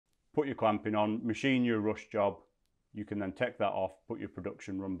put your clamping on, machine your rush job. You can then take that off, put your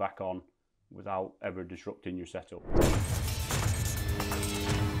production run back on without ever disrupting your setup.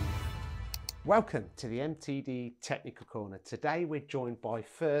 Welcome to the MTD Technical Corner. Today we're joined by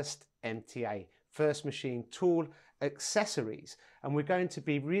First MTA, First Machine Tool Accessories, and we're going to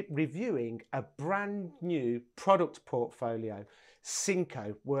be reviewing a brand new product portfolio,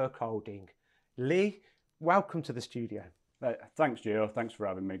 Synco Workholding. Lee, welcome to the studio. Thanks, Gio. Thanks for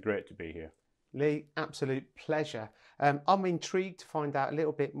having me. Great to be here. Lee, absolute pleasure. I'm intrigued to find out a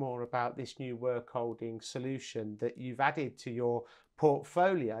little bit more about this new workholding solution that you've added to your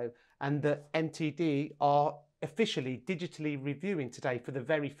portfolio and that MTD are officially digitally reviewing today for the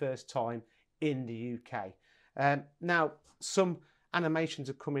very first time in the UK. Now, some animations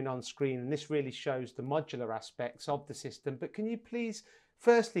are coming on screen and this really shows the modular aspects of the system, but can you please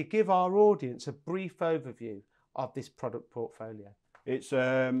firstly give our audience a brief overview of this product portfolio? It's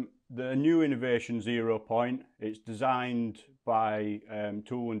the new innovation 0 Point. It's designed by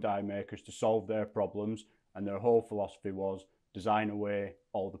tool and die makers to solve their problems, and their whole philosophy was design away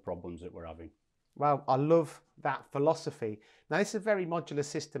all the problems that we're having. Well, I love that philosophy. Now, this is a very modular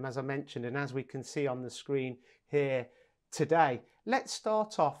system, as I mentioned, and as we can see on the screen here today. Let's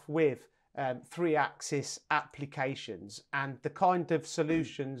start off with 3-axis applications and the kind of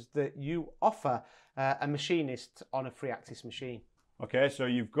solutions that you offer a machinist on a 3-axis machine. Okay, so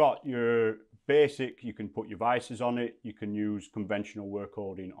you've got your basic, you can put your vices on it, you can use conventional work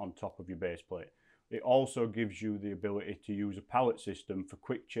holding on top of your base plate. It also gives you the ability to use a pallet system for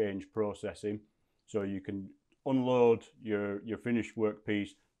quick change processing. So you can unload your finished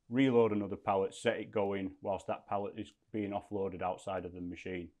workpiece, reload another pallet, set it going whilst that pallet is being offloaded outside of the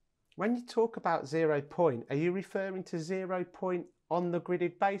machine. When you talk about 0 Point, are you referring to 0 Point on the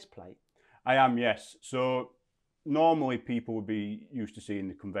gridded base plate? I am, yes. So normally people would be used to seeing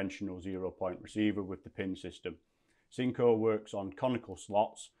the conventional 0 Point receiver with the pin system. Synco works on conical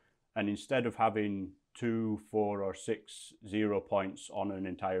slots, and instead of having 2, 4 or 6 0 points on an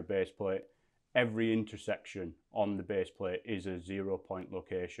entire base plate, every intersection on the base plate is a 0 Point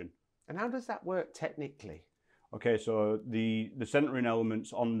location. And how does that work technically? Okay, so the centering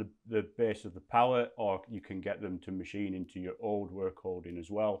elements on the base of the pallet, or you can get them to machine into your old work holding as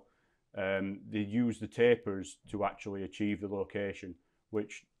well. They use the tapers to actually achieve the location,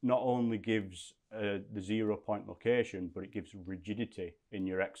 which not only gives the 0 Point location, but it gives rigidity in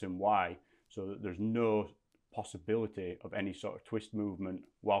your X and Y, so that there's no possibility of any sort of twist movement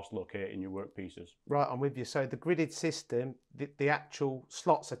whilst locating your workpieces. Right, I'm with you. So the gridded system, the actual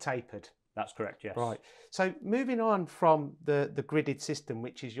slots are tapered. That's correct, yes. Right. So moving on from the gridded system,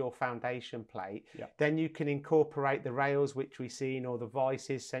 which is your foundation plate, then you can incorporate the rails, which we've seen, or the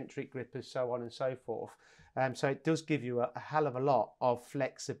vices, centric grippers, so on and so forth. So it does give you a hell of a lot of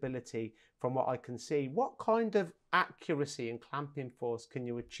flexibility from what I can see. What kind of accuracy and clamping force can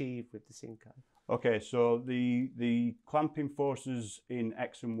you achieve with the Synco? Okay, so the clamping forces in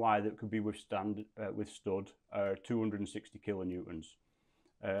X and Y that could be withstood are 260 kilonewtons.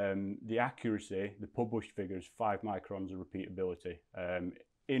 The accuracy, the published figures, 5 microns of repeatability.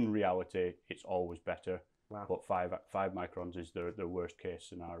 In reality, it's always better. Wow. But 5 microns is the worst case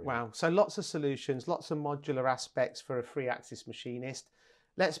scenario. Wow, so lots of solutions, lots of modular aspects for a 3-axis machinist.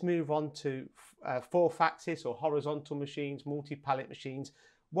 Let's move on to 4th-axis or horizontal machines, multi-pallet machines.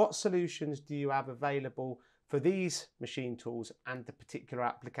 What solutions do you have available for these machine tools and the particular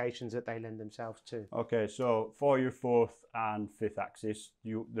applications that they lend themselves to? Okay, so for your 4th and 5th axis,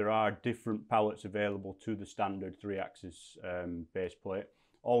 there are different pallets available to the standard 3-axis base plate.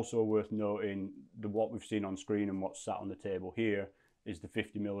 Also worth noting, what we've seen on screen and what's sat on the table here is the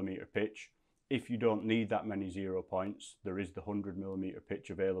 50mm pitch. If you don't need that many 0 points, there is the 100mm pitch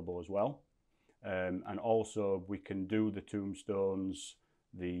available as well. And also we can do the tombstones,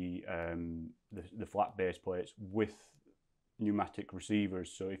 the flat base plates with pneumatic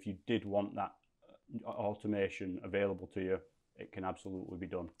receivers. So if you did want that automation available to you, it can absolutely be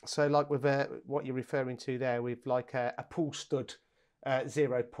done. So like with what you're referring to there, with like a pull stud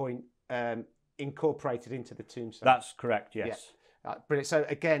 0 Point incorporated into the tombstone. That's correct, yes. Yeah. Brilliant. So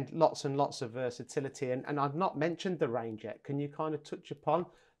again, lots and lots of versatility, and I've not mentioned the range yet. Can you kind of touch upon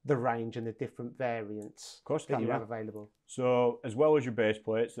the range and the different variants of course that you have available? So as well as your base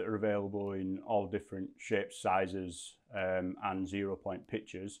plates that are available in all different shapes, sizes and 0 Point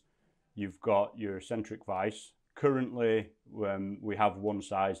pitches, you've got your centric vice. Currently we have one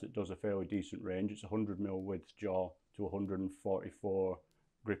size that does a fairly decent range. It's 100mm width jaw to 144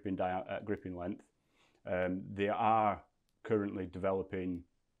 gripping length. They are currently developing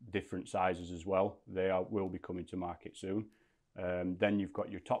different sizes as well. They will be coming to market soon. Then you've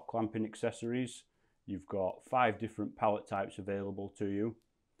got your top clamping accessories. You've got 5 different pallet types available to you,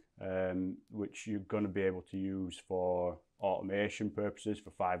 which you're going to be able to use for automation purposes,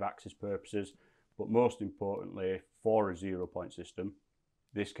 for 5-axis purposes, but most importantly, for a 0-point system,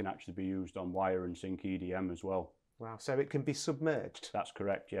 this can actually be used on wire and sync EDM as well. Wow, so it can be submerged? That's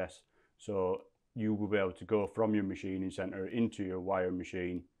correct, yes. So you will be able to go from your machining centre into your wire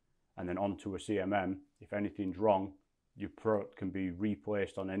machine and then onto a CMM. If anything's wrong, your product can be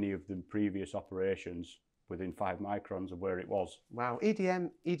replaced on any of the previous operations within 5 microns of where it was. Wow,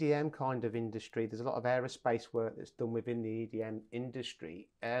 EDM kind of industry. There's a lot of aerospace work that's done within the EDM industry.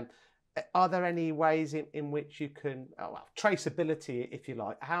 Are there any ways in which you can, traceability, if you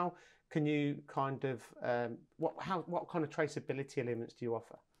like, how can you kind of, what kind of traceability elements do you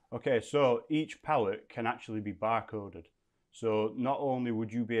offer? Okay, so each pallet can actually be barcoded. So not only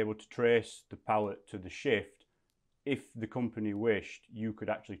would you be able to trace the pallet to the shift, if the company wished, you could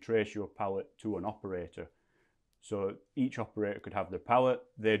actually trace your pallet to an operator. So each operator could have their pallet,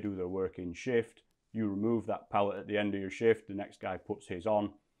 they do their work in shift, you remove that pallet at the end of your shift, the next guy puts his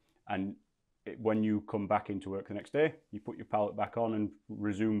on, and when you come back into work the next day, you put your pallet back on and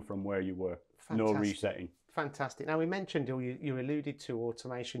resume from where you were. Fantastic. No resetting. Fantastic. Now, we mentioned, or you alluded to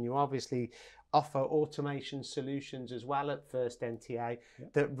automation. You obviously offer automation solutions as well at First MTA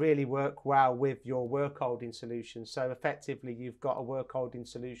that really work well with your work holding solution. So effectively, you've got a work holding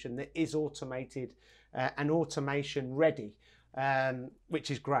solution that is automated and automation ready,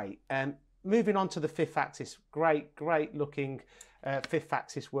 which is great. Moving on to the 5th axis, great looking 5th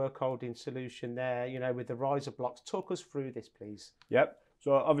axis work holding solution there, you know, with the riser blocks. Talk us through this, please. Yep.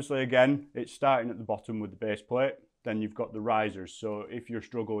 So obviously, again, it's starting at the bottom with the base plate. Then you've got the risers. So if you're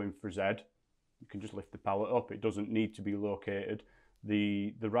struggling for Z, you can just lift the pallet up. It doesn't need to be located.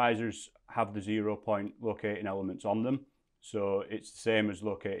 The risers have the 0-point locating elements on them. So it's the same as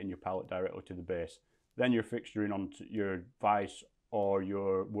locating your pallet directly to the base. Then you're fixturing onto your vise or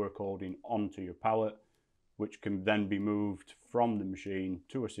your work holding onto your pallet, which can then be moved from the machine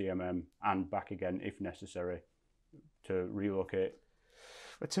to a CMM and back again if necessary to relocate.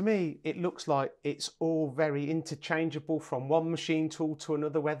 But to me, it looks like it's all very interchangeable from one machine tool to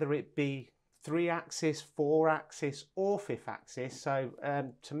another, whether it be 3-axis, 4-axis or 5th axis. So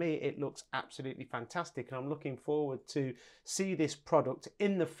to me, it looks absolutely fantastic. And I'm looking forward to see this product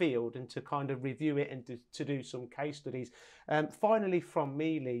in the field and to kind of review it and to do some case studies. Finally, from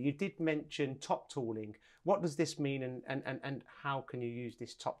me, Lee, you did mention top tooling. What does this mean and how can you use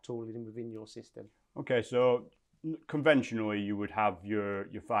this top tooling within your system? Okay, so conventionally you would have your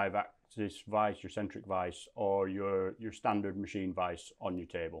 5-axis vise, your centric vise, or your standard machine vise on your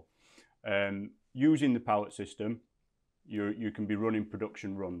table. Using the pallet system, you can be running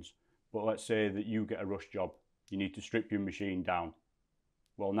production runs, but let's say that you get a rush job, you need to strip your machine down.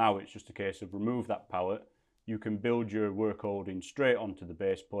 Well, now it's just a case of remove that pallet, you can build your work holding straight onto the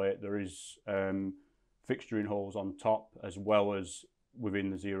base plate. There is fixturing holes on top as well as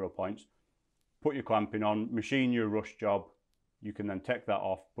within the 0 points. Put your clamping on, machine your rush job, you can then take that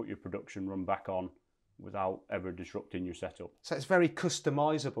off, put your production run back on without ever disrupting your setup. So it's very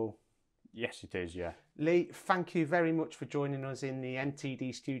customizable. Yes, it is, yeah. Lee, thank you very much for joining us in the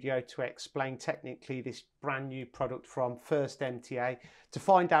MTD studio to explain technically this brand new product from First MTA. To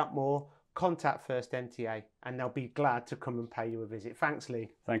find out more, contact First MTA and they'll be glad to come and pay you a visit. Thanks, Lee.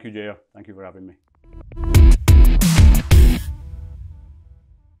 Thank you, Gio. Thank you for having me.